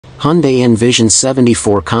Hyundai Envision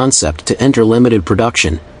 74 concept to enter limited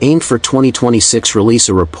production, aimed for 2026 release.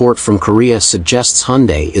 A report from Korea suggests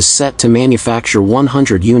Hyundai is set to manufacture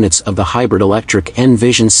 100 units of the hybrid electric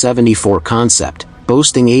Envision 74 concept,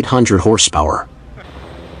 boasting 800 horsepower.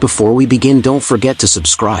 Before we begin, don't forget to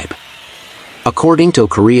subscribe. According to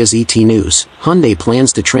Korea's ET News, Hyundai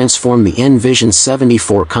plans to transform the Envision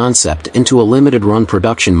 74 concept into a limited-run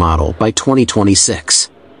production model by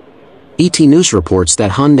 2026. ET News reports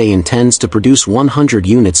that Hyundai intends to produce 100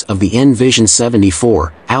 units of the Envision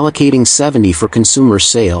 74, allocating 70 for consumer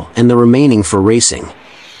sale and the remaining for racing.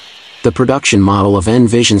 The production model of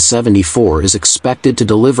Envision 74 is expected to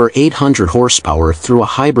deliver 800 horsepower through a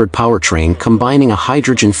hybrid powertrain combining a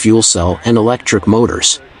hydrogen fuel cell and electric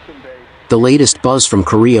motors. The latest buzz from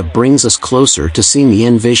Korea brings us closer to seeing the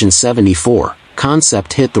Envision 74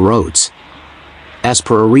 concept hit the roads. As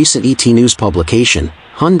per a recent ET News publication,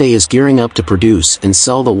 Hyundai is gearing up to produce and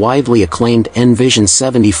sell the widely acclaimed Envision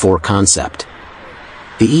 74 concept.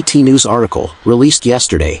 The ET News article, released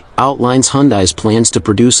yesterday, outlines Hyundai's plans to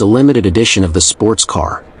produce a limited edition of the sports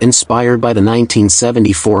car, inspired by the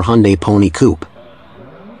 1974 Hyundai Pony Coupe.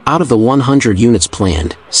 Out of the 100 units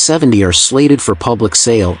planned, 70 are slated for public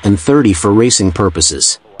sale and 30 for racing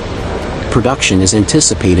purposes. Production is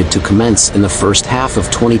anticipated to commence in the first half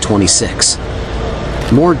of 2026.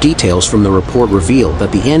 More details from the report reveal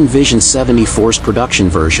that the Envision 74's production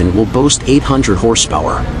version will boast 800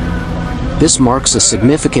 horsepower. This marks a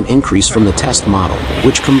significant increase from the test model,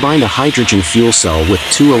 which combined a hydrogen fuel cell with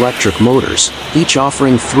 2 electric motors, each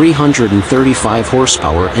offering 335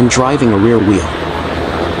 horsepower and driving a rear wheel.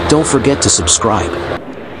 Don't forget to subscribe.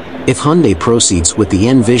 If Hyundai proceeds with the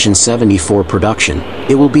Envision 74 production,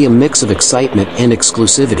 it will be a mix of excitement and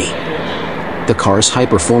exclusivity. The car's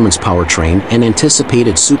high-performance powertrain and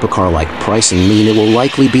anticipated supercar-like pricing mean it will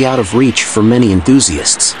likely be out of reach for many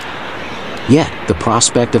enthusiasts. Yet, the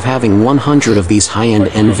prospect of having 100 of these high-end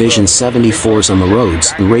Envision 74s on the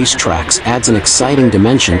roads and racetracks adds an exciting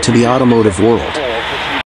dimension to the automotive world.